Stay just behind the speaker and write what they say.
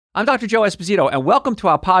I'm Dr. Joe Esposito, and welcome to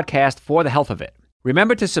our podcast, For the Health of It.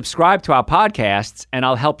 Remember to subscribe to our podcasts, and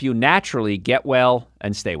I'll help you naturally get well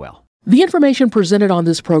and stay well. The information presented on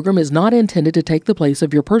this program is not intended to take the place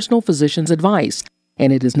of your personal physician's advice,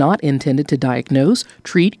 and it is not intended to diagnose,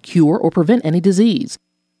 treat, cure, or prevent any disease.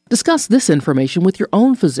 Discuss this information with your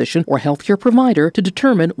own physician or healthcare provider to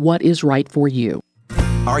determine what is right for you.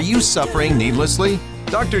 Are you suffering needlessly?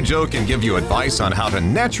 Dr. Joe can give you advice on how to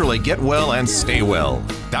naturally get well and stay well.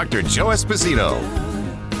 Dr. Joe Esposito.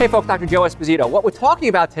 Hey folks, Dr. Joe Esposito. What we're talking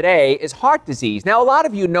about today is heart disease. Now, a lot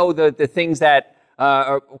of you know the things that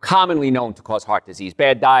are commonly known to cause heart disease: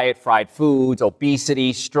 bad diet, fried foods,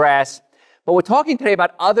 obesity, stress. But we're talking today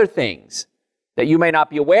about other things that you may not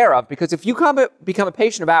be aware of, because if you become a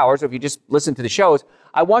patient of ours, or if you just listen to the shows,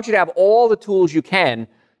 I want you to have all the tools you can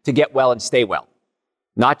to get well and stay well.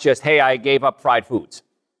 Not just, hey, I gave up fried foods.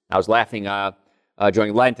 I was laughing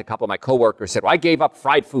during Lent. A couple of my coworkers said, well, I gave up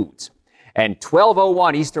fried foods. And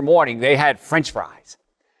 12:01 Easter morning, they had French fries.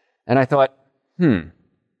 And I thought,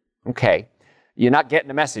 okay, you're not getting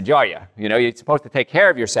the message, are you? You know, you're supposed to take care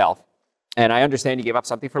of yourself. And I understand you gave up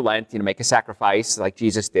something for Lent, make a sacrifice like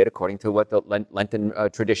Jesus did according to what the Lenten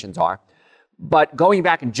traditions are. But going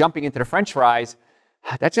back and jumping into the French fries,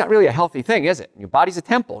 that's not really a healthy thing, is it? Your body's a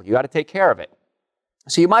temple. You got to take care of it.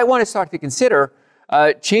 So you might want to start to consider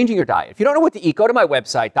changing your diet. If you don't know what to eat, go to my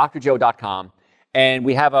website, drjoe.com, and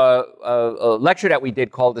we have a lecture that we did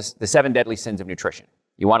called The 7 Deadly Sins of Nutrition.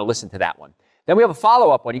 You want to listen to that one. Then we have a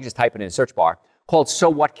follow-up one, you can just type it in the search bar, called So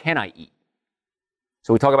What Can I Eat?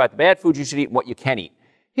 So we talk about the bad foods you should eat and what you can eat.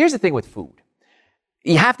 Here's the thing with food.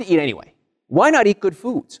 You have to eat anyway. Why not eat good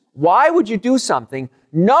foods? Why would you do something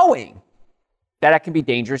knowing that it can be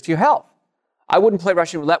dangerous to your health? I wouldn't play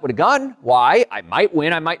Russian roulette with a gun. Why? I might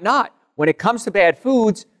win, I might not. When it comes to bad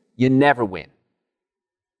foods, you never win.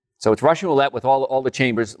 So it's Russian roulette with all the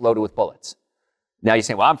chambers loaded with bullets. Now you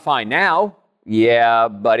say, well, I'm fine now. Yeah,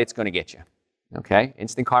 but it's going to get you. Okay?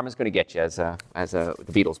 Instant karma is going to get you, as the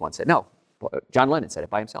Beatles once said. No, John Lennon said it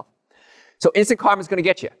by himself. So instant karma is going to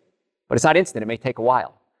get you. But it's not instant. It may take a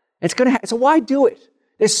while. So why do it?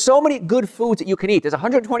 There's so many good foods that you can eat. There's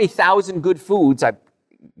 120,000 good foods, I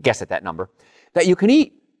guess at that number, that you can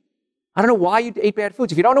eat. I don't know why you eat bad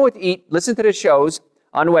foods. If you don't know what to eat, listen to the shows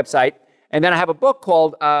on the website. And then I have a book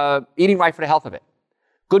called Eating Right for the Health of It.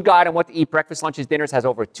 Good guide on what to eat, breakfast, lunches, dinners, has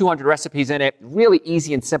over 200 recipes in it. Really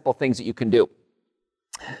easy and simple things that you can do.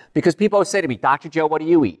 Because people always say to me, Dr. Joe, what do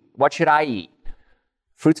you eat? What should I eat?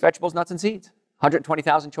 Fruits, vegetables, nuts, and seeds.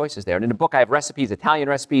 120,000 choices there. And in the book, I have recipes, Italian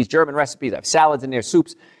recipes, German recipes. I have salads in there,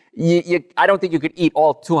 soups. I don't think you could eat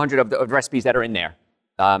all 200 of the recipes that are in there.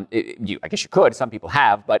 I guess you could. Some people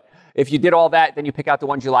have. But if you did all that, then you pick out the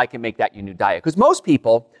ones you like and make that your new diet. Because most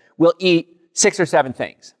people will eat 6 or 7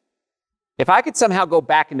 things. If I could somehow go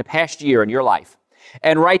back in the past year in your life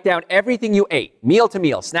and write down everything you ate, meal to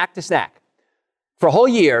meal, snack to snack, for a whole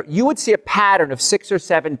year, you would see a pattern of 6 or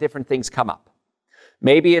 7 different things come up.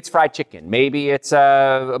 Maybe it's fried chicken. Maybe it's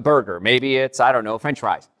a burger. Maybe it's, French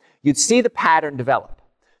fries. You'd see the pattern develop.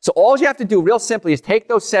 So all you have to do real simply is take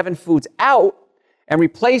those 7 foods out and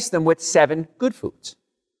replace them with 7 good foods.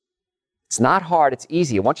 It's not hard. It's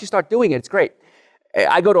easy. And once you start doing it, it's great.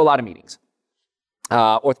 I go to a lot of meetings.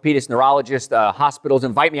 Orthopedists, neurologists, hospitals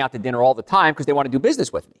invite me out to dinner all the time because they want to do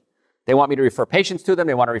business with me. They want me to refer patients to them.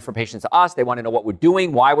 They want to refer patients to us. They want to know what we're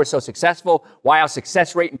doing, why we're so successful, why our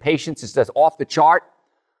success rate in patients is just off the chart.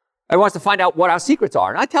 Everyone wants to find out what our secrets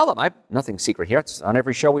are. And I tell them, I have nothing secret here. It's on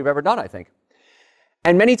every show we've ever done, I think.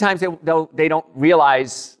 And many times they don't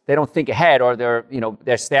realize, they don't think ahead, or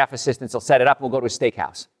their staff assistants will set it up and we'll go to a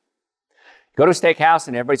steakhouse. Go to a steakhouse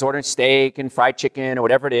and everybody's ordering steak and fried chicken or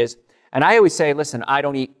whatever it is. And I always say, listen, I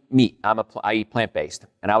don't eat meat. I eat plant-based.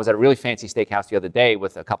 And I was at a really fancy steakhouse the other day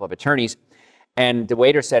with a couple of attorneys, and the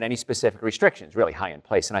waiter said, any specific restrictions? Really high in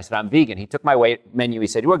place. And I said, I'm vegan. He took my menu. He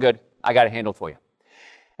said, we're good. I got it handled for you.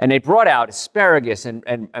 And they brought out asparagus and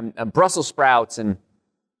Brussels sprouts and,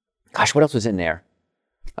 gosh, what else was in there?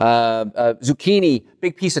 Zucchini,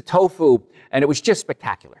 big piece of tofu. And it was just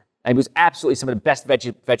spectacular. And it was absolutely some of the best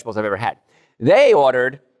vegetables I've ever had. They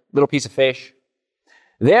ordered a little piece of fish.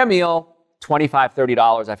 Their meal, $25,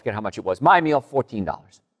 $30. I forget how much it was. My meal,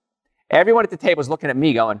 $14. Everyone at the table is looking at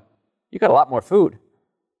me going, you got a lot more food.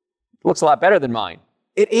 It looks a lot better than mine.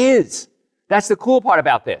 It is. That's the cool part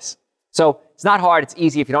about this. So it's not hard. It's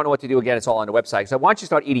easy. If you don't know what to do, again, it's all on the website. So I want you to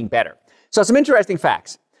start eating better. So some interesting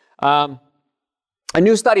facts. A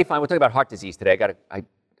new study finds, we're talking about heart disease today. I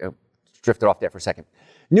drifted off there for a second.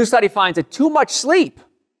 New study finds that too much sleep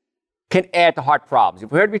can add to heart problems.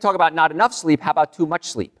 You've heard me talk about not enough sleep. How about too much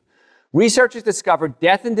sleep? Researchers discovered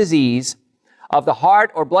death and disease of the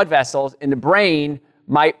heart or blood vessels in the brain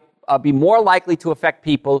might be more likely to affect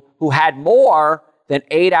people who had more than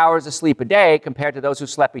 8 hours of sleep a day compared to those who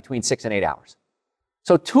slept between 6 and 8 hours.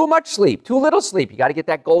 So too much sleep, too little sleep, you got to get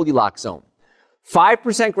that Goldilocks zone.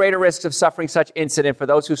 5% greater risks of suffering such incident for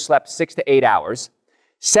those who slept 6 to 8 hours.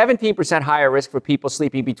 17% higher risk for people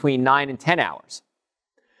sleeping between 9 and 10 hours.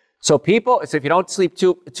 So if you don't sleep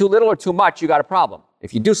too little or too much, you got a problem.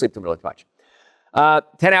 If you do sleep too little or too much.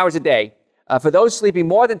 10 hours a day. For those sleeping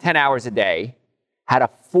more than 10 hours a day, had a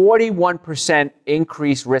 41%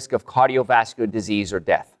 increased risk of cardiovascular disease or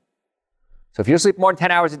death. So if you sleep more than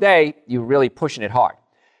 10 hours a day, you're really pushing it hard.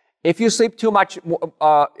 If you sleep too much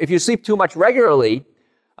regularly,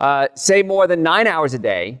 say more than 9 hours a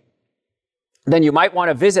day, then you might want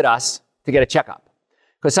to visit us to get a checkup.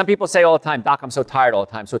 Because some people say all the time, Doc, I'm so tired all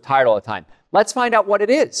the time, so tired all the time. Let's find out what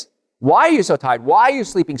it is. Why are you so tired? Why are you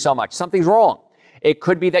sleeping so much? Something's wrong. It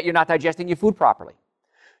could be that you're not digesting your food properly.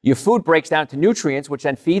 Your food breaks down to nutrients, which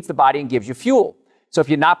then feeds the body and gives you fuel. So if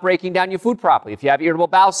you're not breaking down your food properly, if you have irritable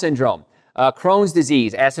bowel syndrome, Crohn's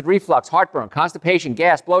disease, acid reflux, heartburn, constipation,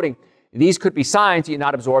 gas, bloating, these could be signs that you're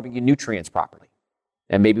not absorbing your nutrients properly.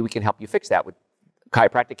 And maybe we can help you fix that with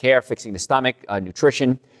chiropractic care, fixing the stomach,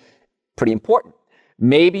 nutrition, pretty important.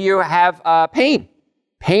 Maybe you have pain.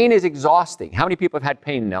 Pain is exhausting. How many people have had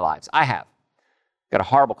pain in their lives? I have. Got a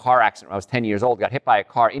horrible car accident when I was 10 years old, got hit by a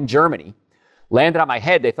car in Germany, landed on my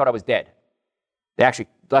head, they thought I was dead. They actually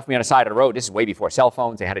left me on the side of the road. This is way before cell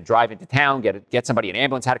phones. They had to drive into town, get somebody, an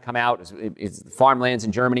ambulance had to come out. It's farmlands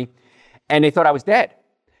in Germany. And they thought I was dead.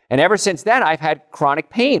 And ever since then, I've had chronic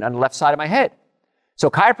pain on the left side of my head. So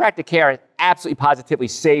chiropractic care has absolutely positively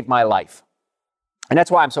saved my life. And that's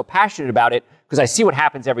why I'm so passionate about it, because I see what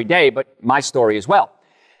happens every day, but my story as well.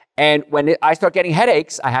 And when I start getting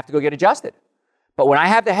headaches, I have to go get adjusted. But when I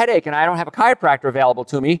have the headache and I don't have a chiropractor available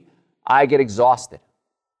to me, I get exhausted.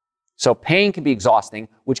 So pain can be exhausting,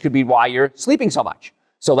 which could be why you're sleeping so much.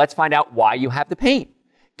 So let's find out why you have the pain.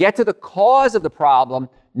 Get to the cause of the problem,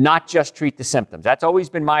 not just treat the symptoms. That's always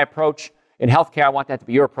been my approach. In healthcare, I want that to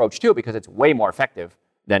be your approach too, because it's way more effective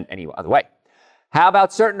than any other way. How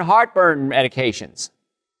about certain heartburn medications?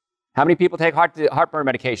 How many people take heartburn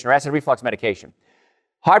medication or acid reflux medication?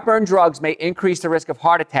 Heartburn drugs may increase the risk of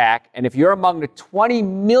heart attack, and if you're among the 20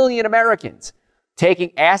 million Americans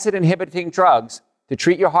taking acid-inhibiting drugs to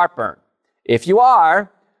treat your heartburn, if you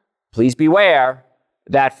are, please beware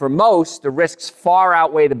that for most, the risks far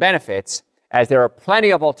outweigh the benefits, as there are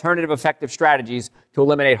plenty of alternative effective strategies to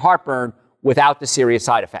eliminate heartburn without the serious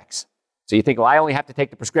side effects. So you think, well, I only have to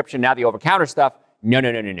take the prescription, now the over-counter stuff. No.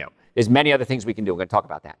 There's many other things we can do. We're going to talk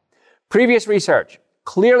about that. Previous research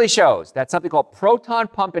clearly shows that something called proton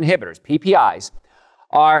pump inhibitors, PPIs,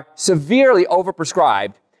 are severely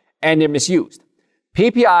overprescribed and they're misused.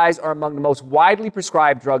 PPIs are among the most widely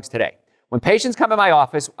prescribed drugs today. When patients come in my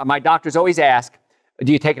office, my doctors always ask,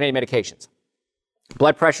 do you take any medications?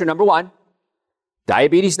 Blood pressure, number 1.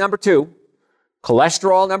 Diabetes, number 2.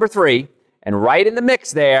 Cholesterol, number 3. And right in the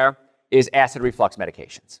mix there is acid reflux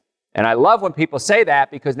medications. And I love when people say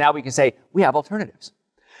that, because now we can say, we have alternatives.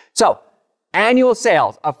 So, annual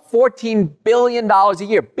sales of $14 billion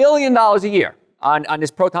a year, on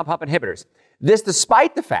this proton pump inhibitors. This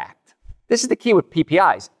despite the fact, this is the key with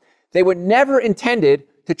PPIs, they were never intended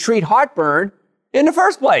to treat heartburn in the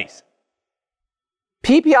first place.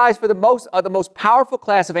 PPIs are the most powerful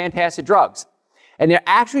class of antacid drugs, and they're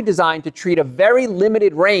actually designed to treat a very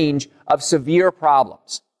limited range of severe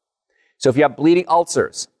problems. So if you have bleeding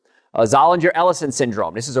ulcers, Zollinger-Ellison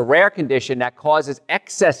syndrome, this is a rare condition that causes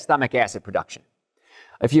excess stomach acid production.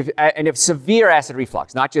 If severe acid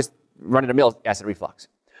reflux, not just run-of-the-mill acid reflux,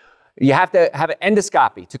 you have to have an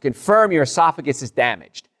endoscopy to confirm your esophagus is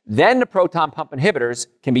damaged. Then the proton pump inhibitors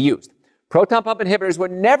can be used. Proton pump inhibitors were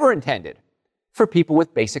never intended for people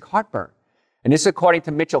with basic heartburn. And this is according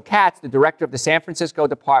to Mitchell Katz, the director of the San Francisco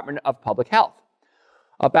Department of Public Health.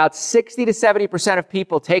 About 60 to 70% of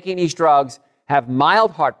people taking these drugs have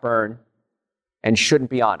mild heartburn and shouldn't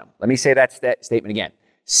be on them. Let me say that statement again.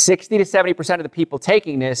 60 to 70% of the people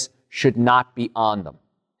taking this should not be on them.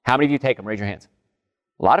 How many of you take them? Raise your hands.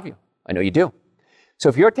 A lot of you. I know you do. So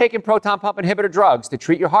if you're taking proton pump inhibitor drugs to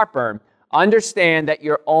treat your heartburn, understand that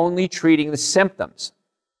you're only treating the symptoms.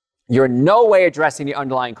 You're in no way addressing the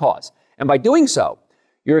underlying cause. And by doing so,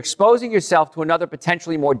 you're exposing yourself to another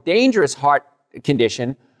potentially more dangerous heart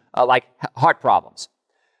condition, like heart problems.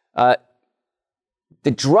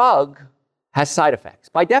 The drug has side effects.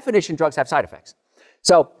 By definition, drugs have side effects.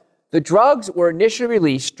 So the drugs were initially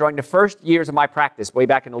released during the first years of my practice, way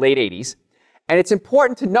back in the late 80s, And it's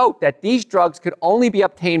important to note that these drugs could only be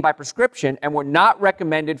obtained by prescription and were not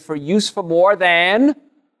recommended for use for more than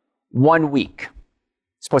 1 week.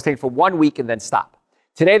 Supposed to take it for 1 week and then stop.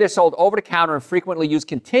 Today, they're sold over the counter and frequently used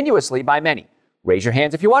continuously by many. Raise your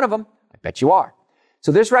hands if you're one of them. I bet you are.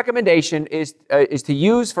 So this recommendation is to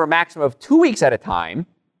use for a maximum of 2 weeks at a time.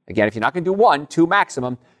 Again, if you're not going to do 1, 2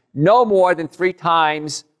 maximum, no more than 3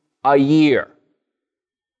 times a year.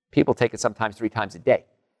 People take it sometimes 3 times a day.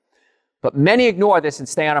 But many ignore this and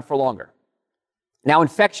stay on it for longer. Now,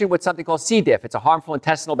 infection with something called C. diff, it's a harmful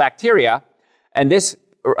intestinal bacteria, and this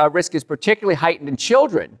risk is particularly heightened in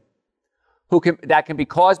children that can be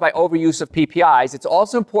caused by overuse of PPIs. It's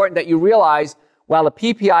also important that you realize while the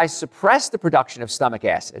PPIs suppress the production of stomach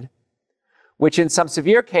acid, which in some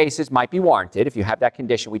severe cases might be warranted if you have that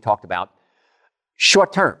condition we talked about,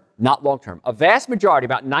 short term, not long term. A vast majority,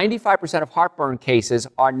 about 95% of heartburn cases,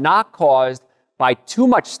 are not caused by too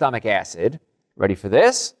much stomach acid, ready for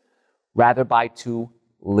this, rather by too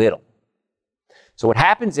little. So what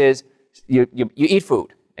happens is you eat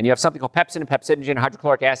food, and you have something called pepsin and pepsinogen and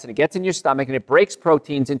hydrochloric acid. It gets in your stomach, and it breaks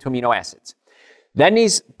proteins into amino acids. Then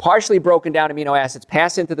these partially broken down amino acids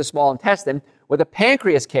pass into the small intestine, where the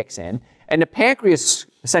pancreas kicks in, and the pancreas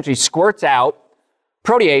essentially squirts out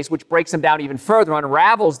protease, which breaks them down even further,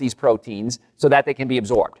 unravels these proteins so that they can be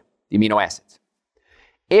absorbed, the amino acids.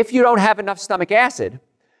 If you don't have enough stomach acid,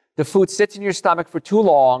 the food sits in your stomach for too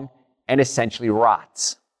long and essentially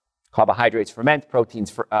rots. Carbohydrates ferment, proteins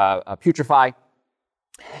putrefy,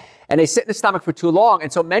 and they sit in the stomach for too long.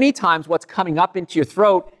 And so many times what's coming up into your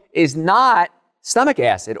throat is not stomach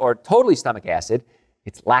acid or totally stomach acid,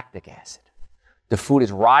 it's lactic acid. The food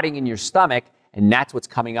is rotting in your stomach, and that's what's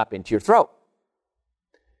coming up into your throat.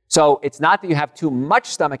 So it's not that you have too much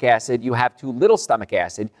stomach acid, you have too little stomach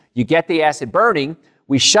acid. You get the acid burning,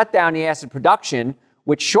 we shut down the acid production,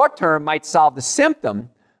 which short term might solve the symptom,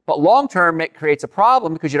 but long term it creates a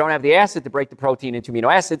problem because you don't have the acid to break the protein into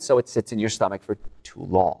amino acids, so it sits in your stomach for too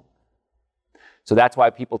long. So that's why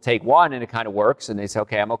people take one and it kind of works, and they say,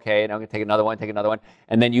 okay, I'm okay, and I'm going to take another one,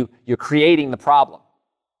 and then you're creating the problem.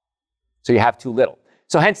 So you have too little.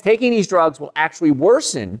 So hence, taking these drugs will actually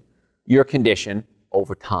worsen your condition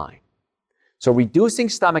over time. So reducing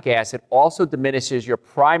stomach acid also diminishes your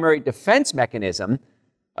primary defense mechanism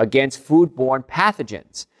against foodborne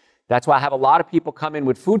pathogens. That's why I have a lot of people come in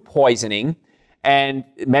with food poisoning, and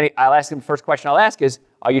I'll ask them, the first question I'll ask is,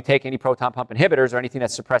 are you taking any proton pump inhibitors or anything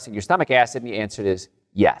that's suppressing your stomach acid? And the answer is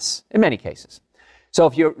yes, in many cases. So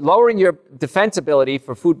if you're lowering your defense ability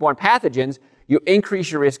for foodborne pathogens, you increase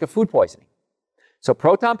your risk of food poisoning. So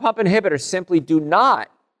proton pump inhibitors simply do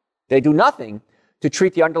nothing to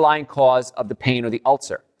treat the underlying cause of the pain or the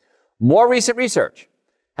ulcer. More recent research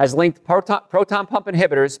has linked proton pump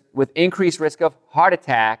inhibitors with increased risk of heart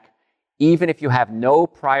attack, even if you have no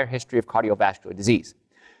prior history of cardiovascular disease.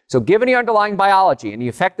 So given the underlying biology and the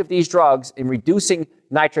effect of these drugs in reducing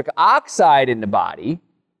nitric oxide in the body,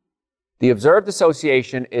 the observed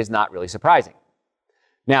association is not really surprising.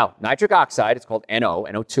 Now, nitric oxide, it's called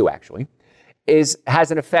NO2 actually,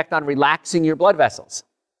 has an effect on relaxing your blood vessels.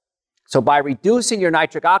 So by reducing your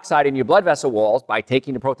nitric oxide in your blood vessel walls, by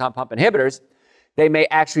taking the proton pump inhibitors, they may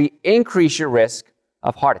actually increase your risk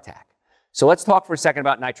of heart attack. So let's talk for a second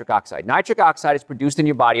about nitric oxide. Nitric oxide is produced in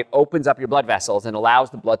your body. It opens up your blood vessels and allows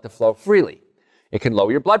the blood to flow freely. It can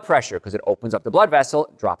lower your blood pressure because it opens up the blood vessel,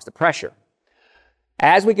 it drops the pressure.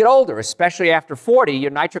 As we get older, especially after 40,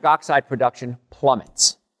 your nitric oxide production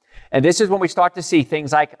plummets. And this is when we start to see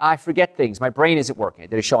things like, I forget things, my brain isn't working. I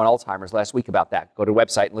did a show on Alzheimer's last week about that. Go to the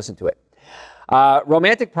website and listen to it.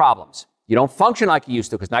 Romantic problems. You don't function like you used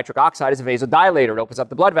to because nitric oxide is a vasodilator. It opens up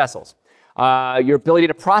the blood vessels. Your ability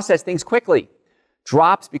to process things quickly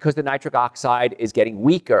drops because the nitric oxide is getting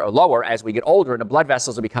weaker or lower as we get older and the blood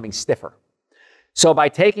vessels are becoming stiffer. So by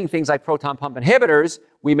taking things like proton pump inhibitors,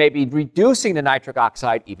 we may be reducing the nitric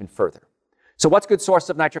oxide even further. So what's a good source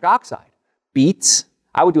of nitric oxide? Beets.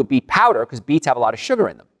 I would do a beet powder because beets have a lot of sugar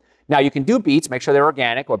in them. Now you can do beets, make sure they're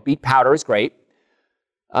organic, or beet powder is great.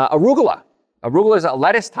 Arugula. Arugula is a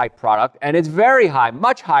lettuce type product and it's very high,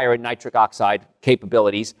 much higher in nitric oxide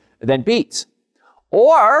capabilities than beets.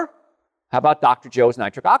 Or how about Dr. Joe's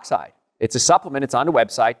nitric oxide? It's a supplement. It's on the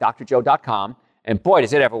website, drjoe.com. And boy,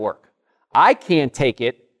 does it ever work. I can't take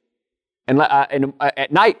it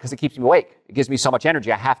at night because it keeps me awake. It gives me so much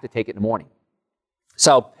energy. I have to take it in the morning.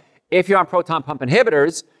 So if you're on proton pump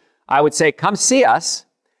inhibitors, I would say come see us.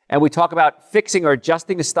 And we talk about fixing or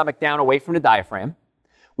adjusting the stomach down away from the diaphragm.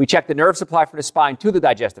 We check the nerve supply from the spine to the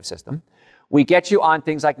digestive system. We get you on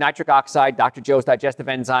things like nitric oxide, Dr. Joe's digestive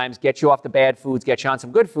enzymes, get you off the bad foods, get you on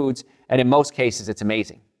some good foods, and in most cases, it's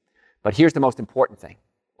amazing. But here's the most important thing.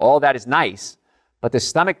 All that is nice, but the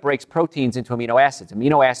stomach breaks proteins into amino acids.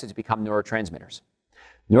 Amino acids become neurotransmitters.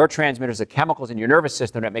 Neurotransmitters are chemicals in your nervous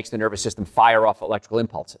system that makes the nervous system fire off electrical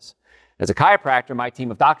impulses. As a chiropractor, my team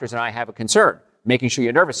of doctors and I have a concern, making sure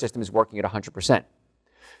your nervous system is working at 100%.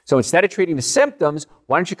 So instead of treating the symptoms,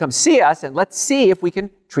 why don't you come see us and let's see if we can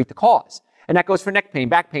treat the cause. And that goes for neck pain,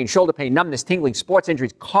 back pain, shoulder pain, numbness, tingling, sports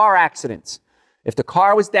injuries, car accidents. If the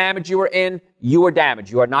car was damaged you were in, you were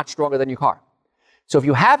damaged. You are not stronger than your car. So if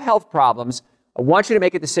you have health problems, I want you to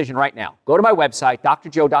make a decision right now. Go to my website,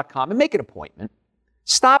 drjoe.com, and make an appointment.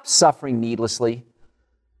 Stop suffering needlessly.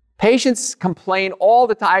 Patients complain all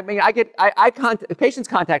the time. I mean, patients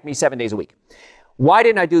contact me 7 days a week. Why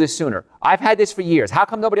didn't I do this sooner? I've had this for years. How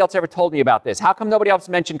come nobody else ever told me about this? How come nobody else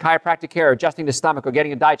mentioned chiropractic care, or adjusting the stomach, or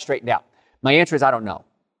getting a diet straightened out? My answer is I don't know.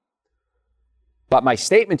 But my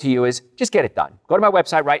statement to you is just get it done. Go to my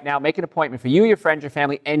website right now, make an appointment for you, your friends, your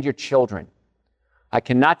family, and your children. I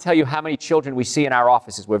cannot tell you how many children we see in our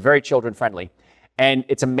offices. We're very children friendly. And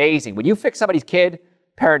it's amazing. When you fix somebody's kid,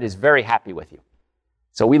 parent is very happy with you.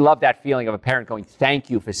 So we love that feeling of a parent going, thank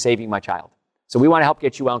you for saving my child. So we want to help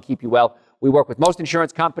get you well and keep you well. We work with most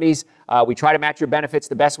insurance companies. We try to match your benefits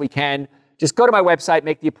the best we can. Just go to my website,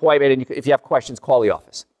 make the appointment, and if you have questions, call the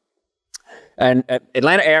office. And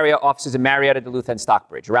Atlanta area offices in Marietta, Duluth, and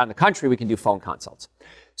Stockbridge. Around the country, we can do phone consults.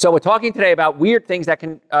 So we're talking today about weird things that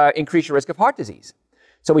can increase your risk of heart disease.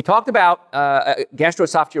 So we talked about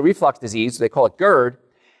gastroesophageal reflux disease, they call it GERD,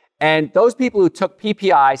 and those people who took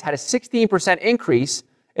PPIs had a 16% increase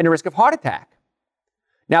in the risk of heart attack.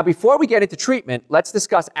 Now, before we get into treatment, let's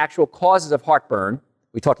discuss actual causes of heartburn.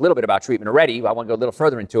 We talked a little bit about treatment already, but I want to go a little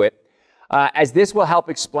further into it, as this will help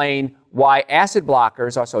explain why acid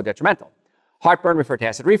blockers are so detrimental. Heartburn, referred to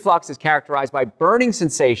acid reflux, is characterized by burning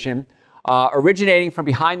sensation originating from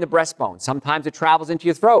behind the breastbone. Sometimes it travels into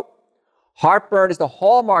your throat. Heartburn is the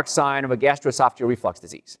hallmark sign of a gastroesophageal reflux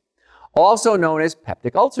disease, also known as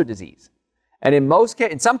peptic ulcer disease. And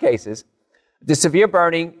in some cases, the severe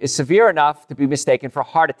burning is severe enough to be mistaken for a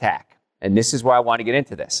heart attack. And this is where I want to get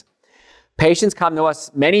into this. Patients come to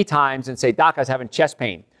us many times and say, Doc, I was having chest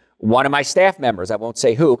pain. One of my staff members, I won't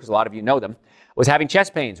say who because a lot of you know them, was having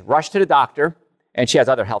chest pains, rushed to the doctor, and she has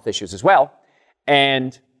other health issues as well.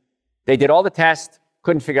 And they did all the tests,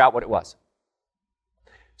 couldn't figure out what it was.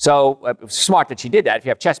 So it was smart that she did that. If you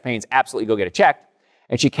have chest pains, absolutely go get it checked.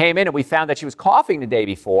 And she came in and we found that she was coughing the day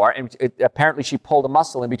before, and apparently she pulled a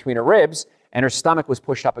muscle in between her ribs and her stomach was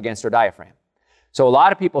pushed up against her diaphragm. So a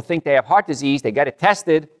lot of people think they have heart disease, they get it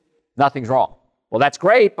tested, nothing's wrong. Well, that's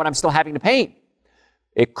great, but I'm still having the pain.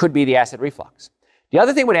 It could be the acid reflux. The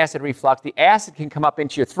other thing with acid reflux, the acid can come up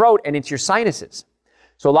into your throat and into your sinuses.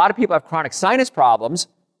 So a lot of people have chronic sinus problems.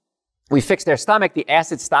 We fix their stomach, the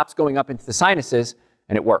acid stops going up into the sinuses,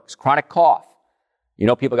 and it works. Chronic cough. You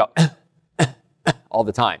know, people go all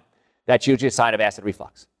the time. That's usually a sign of acid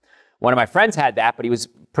reflux. One of my friends had that, but he was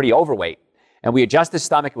pretty overweight. And we adjusted his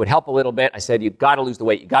stomach. It would help a little bit. I said, you've got to lose the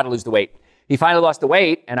weight. You've got to lose the weight. He finally lost the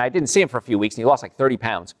weight, and I didn't see him for a few weeks, and he lost like 30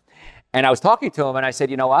 pounds. And I was talking to him, and I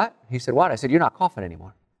said, you know what? He said, what? I said, you're not coughing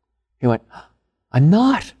anymore. He went, I'm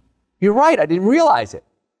not. You're right. I didn't realize it.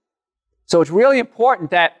 So it's really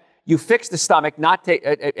important that you fix the stomach,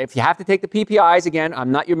 if you have to take the PPIs, again,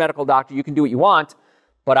 I'm not your medical doctor. You can do what you want,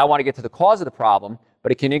 but I want to get to the cause of the problem,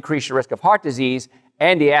 but it can increase your risk of heart disease,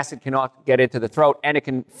 and the acid cannot get into the throat, and it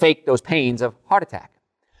can fake those pains of heart attack.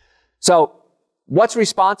 So what's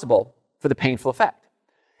responsible for the painful effect?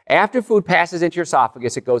 After food passes into your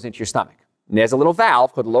esophagus, it goes into your stomach. And there's a little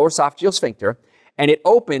valve called the lower esophageal sphincter, and it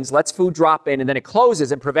opens, lets food drop in, and then it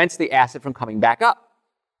closes and prevents the acid from coming back up.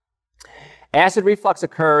 Acid reflux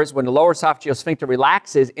occurs when the lower esophageal sphincter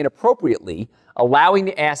relaxes inappropriately, allowing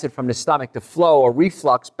the acid from the stomach to flow or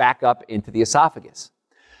reflux back up into the esophagus.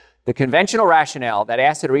 The conventional rationale that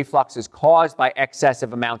acid reflux is caused by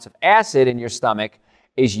excessive amounts of acid in your stomach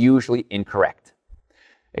is usually incorrect.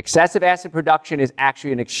 Excessive acid production is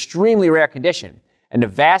actually an extremely rare condition, and the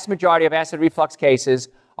vast majority of acid reflux cases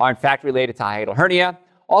are in fact related to hiatal hernia.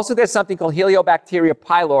 Also, there's something called Helicobacter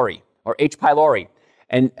pylori, or H. pylori,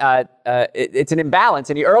 and it's an imbalance.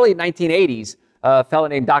 In the early 1980s, a fellow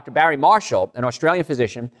named Dr. Barry Marshall, an Australian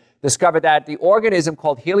physician, discovered that the organism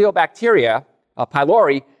called Helicobacter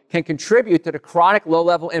pylori can contribute to the chronic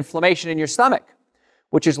low-level inflammation in your stomach,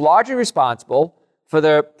 which is largely responsible for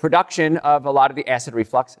the production of a lot of the acid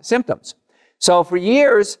reflux symptoms. So for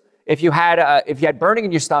years, if you had burning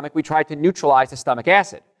in your stomach, we tried to neutralize the stomach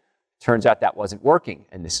acid. Turns out that wasn't working,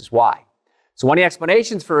 and this is why. So one of the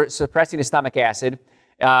explanations for suppressing the stomach acid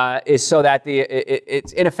is so that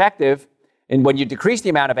it's ineffective, and when you decrease the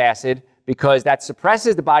amount of acid, because that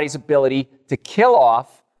suppresses the body's ability to kill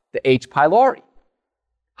off the H. pylori.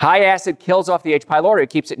 High acid kills off the H. pylori, it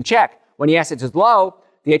keeps it in check. When the acid is low,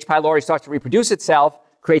 the H. pylori starts to reproduce itself,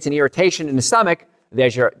 creates an irritation in the stomach.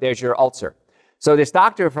 There's your ulcer. So this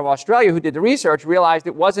doctor from Australia who did the research realized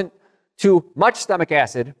it wasn't too much stomach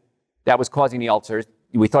acid that was causing the ulcers.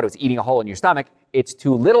 We thought it was eating a hole in your stomach. It's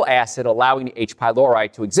too little acid allowing the H. pylori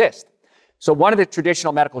to exist. So one of the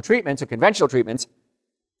traditional medical treatments or conventional treatments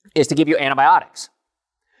is to give you antibiotics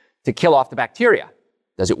to kill off the bacteria.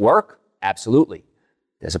 Does it work? Absolutely.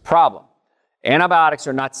 There's a problem. Antibiotics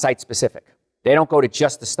are not site-specific. They don't go to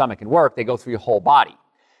just the stomach and work. They go through your whole body.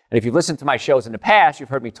 And if you've listened to my shows in the past, you've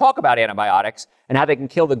heard me talk about antibiotics and how they can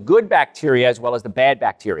kill the good bacteria as well as the bad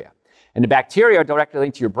bacteria. And the bacteria are directly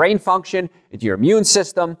linked to your brain function, into your immune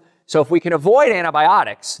system. So if we can avoid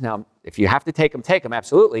antibiotics, now, if you have to take them,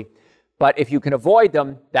 absolutely. But if you can avoid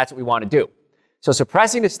them, that's what we want to do. So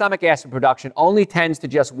suppressing the stomach acid production only tends to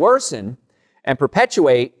just worsen and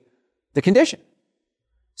perpetuate the condition.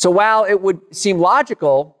 So while it would seem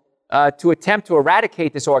logical to attempt to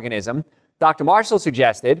eradicate this organism, Dr. Marshall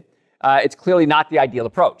suggested it's clearly not the ideal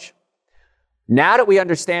approach. Now that we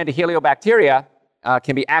understand the Heliobacteria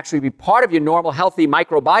can actually be part of your normal healthy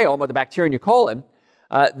microbiome or the bacteria in your colon,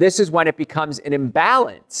 this is when it becomes an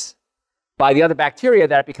imbalance by the other bacteria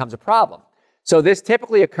that it becomes a problem. So this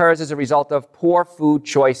typically occurs as a result of poor food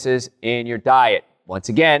choices in your diet. Once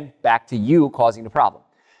again, back to you causing the problem.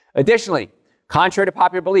 Additionally, contrary to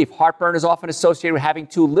popular belief, heartburn is often associated with having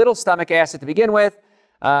too little stomach acid to begin with.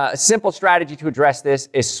 A simple strategy to address this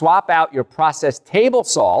is swap out your processed table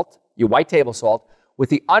salt, your white table salt, with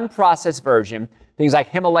the unprocessed version, things like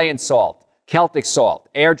Himalayan salt, Celtic salt,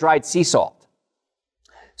 air-dried sea salt.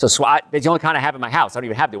 So it's the only kind I have in my house. I don't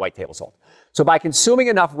even have the white table salt. So by consuming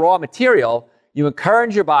enough raw material, you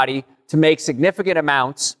encourage your body to make significant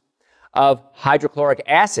amounts of hydrochloric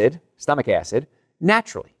acid, stomach acid,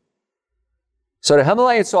 naturally. So the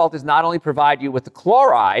Himalayan salt does not only provide you with the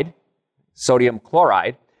chloride, sodium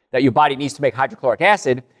chloride, that your body needs to make hydrochloric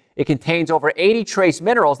acid, it contains over 80 trace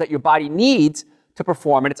minerals that your body needs to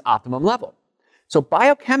perform at its optimum level. So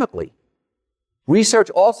biochemically, research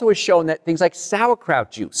also has shown that things like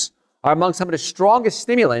sauerkraut juice are among some of the strongest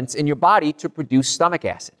stimulants in your body to produce stomach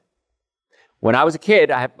acid. When I was a kid,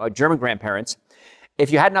 I have German grandparents.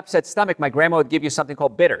 If you had an upset stomach, my grandma would give you something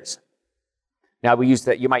called bitters. Now, we use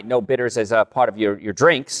that. You might know bitters as a part of your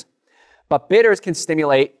drinks, but bitters can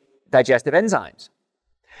stimulate digestive enzymes.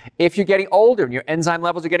 If you're getting older and your enzyme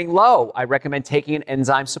levels are getting low, I recommend taking an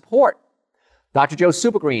enzyme support. Dr. Joe's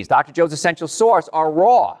Super Greens, Dr. Joe's Essential Source are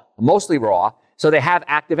raw, mostly raw, so they have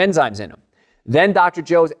active enzymes in them. Then Dr.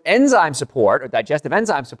 Joe's enzyme support, or digestive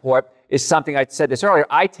enzyme support, is something, I said this earlier,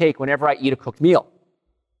 I take whenever I eat a cooked meal.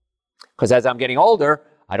 Because as I'm getting older,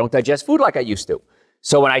 I don't digest food like I used to.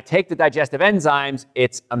 So when I take the digestive enzymes,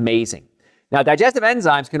 it's amazing. Now, digestive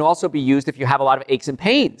enzymes can also be used if you have a lot of aches and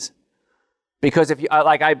pains. Because if you,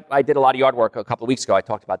 I did a lot of yard work a couple of weeks ago. I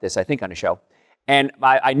talked about this, I think, on the show. And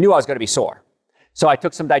I knew I was going to be sore. So I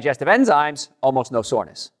took some digestive enzymes, almost no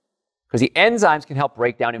soreness. Because the enzymes can help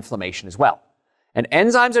break down inflammation as well. And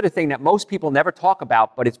enzymes are the thing that most people never talk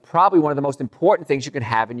about, but it's probably one of the most important things you can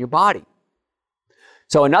have in your body.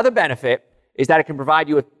 So another benefit is that it can provide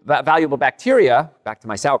you with valuable bacteria, back to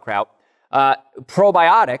my sauerkraut,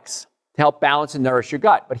 probiotics to help balance and nourish your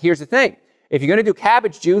gut. But here's the thing. If you're going to do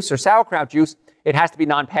cabbage juice or sauerkraut juice, it has to be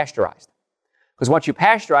non-pasteurized. Because once you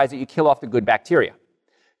pasteurize it, you kill off the good bacteria.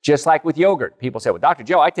 Just like with yogurt. People say, well, Dr.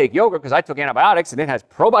 Joe, I take yogurt because I took antibiotics and it has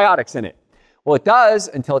probiotics in it. Well, it does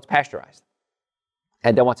until it's pasteurized.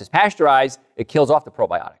 And then once it's pasteurized, it kills off the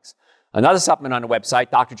probiotics. Another supplement on the website,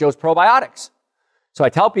 Dr. Joe's Probiotics. So I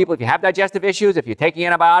tell people if you have digestive issues, if you're taking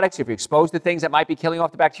antibiotics, if you're exposed to things that might be killing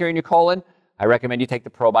off the bacteria in your colon, I recommend you take the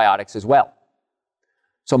probiotics as well.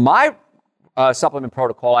 So my supplement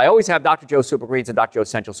protocol, I always have Dr. Joe's Super Greens and Dr. Joe's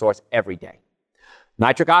Essential Source every day.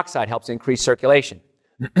 Nitric oxide helps increase circulation.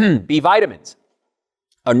 B vitamins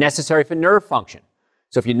are necessary for nerve function.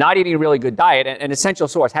 So if you're not eating a really good diet, and an Essential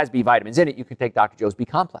Source has B vitamins in it, you can take Dr. Joe's B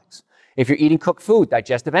complex. If you're eating cooked food,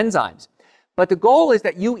 digestive enzymes. But the goal is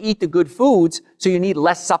that you eat the good foods, so you need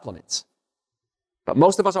less supplements. But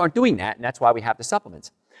most of us aren't doing that, and that's why we have the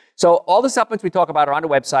supplements. So all the supplements we talk about are on the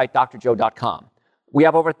website, drjoe.com. We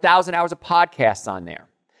have over 1,000 hours of podcasts on there.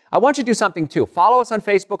 I want you to do something too. Follow us on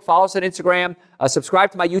Facebook, follow us on Instagram,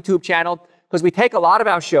 subscribe to my YouTube channel, because we take a lot of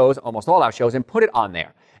our shows, almost all our shows, and put it on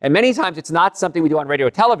there. And many times it's not something we do on radio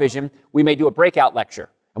or television. We may do a breakout lecture,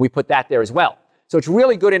 and we put that there as well. So it's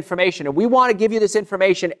really good information, and we want to give you this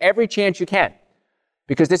information every chance you can,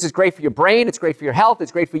 because this is great for your brain, it's great for your health,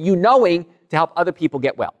 it's great for you knowing to help other people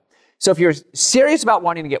get well. So if you're serious about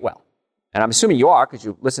wanting to get well, and I'm assuming you are because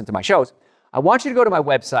you listen to my shows, I want you to go to my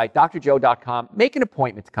website, drjoe.com, make an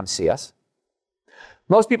appointment to come see us.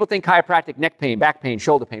 Most people think chiropractic, neck pain, back pain,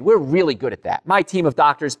 shoulder pain. We're really good at that. My team of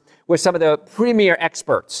doctors, we're some of the premier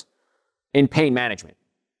experts in pain management.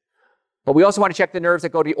 But we also want to check the nerves that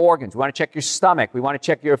go to the organs. We want to check your stomach. We want to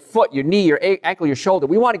check your foot, your knee, your ankle, your shoulder.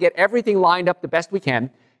 We want to get everything lined up the best we can,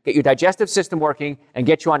 get your digestive system working, and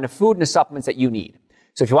get you on the food and the supplements that you need.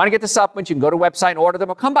 So if you want to get the supplements, you can go to the website and order them,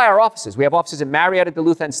 or come by our offices. We have offices in Marietta,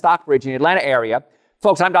 Duluth, and Stockbridge in the Atlanta area.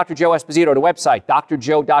 Folks, I'm Dr. Joe Esposito. The website,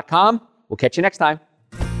 drjoe.com. We'll catch you next time.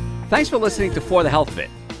 Thanks for listening to For the Health of It.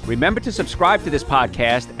 Remember to subscribe to this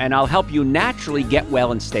podcast, and I'll help you naturally get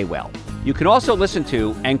well and stay well. You can also listen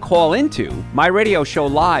to and call into my radio show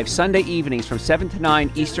live Sunday evenings from 7 to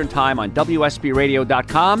 9 Eastern Time on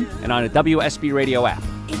WSBRadio.com and on the WSB Radio app.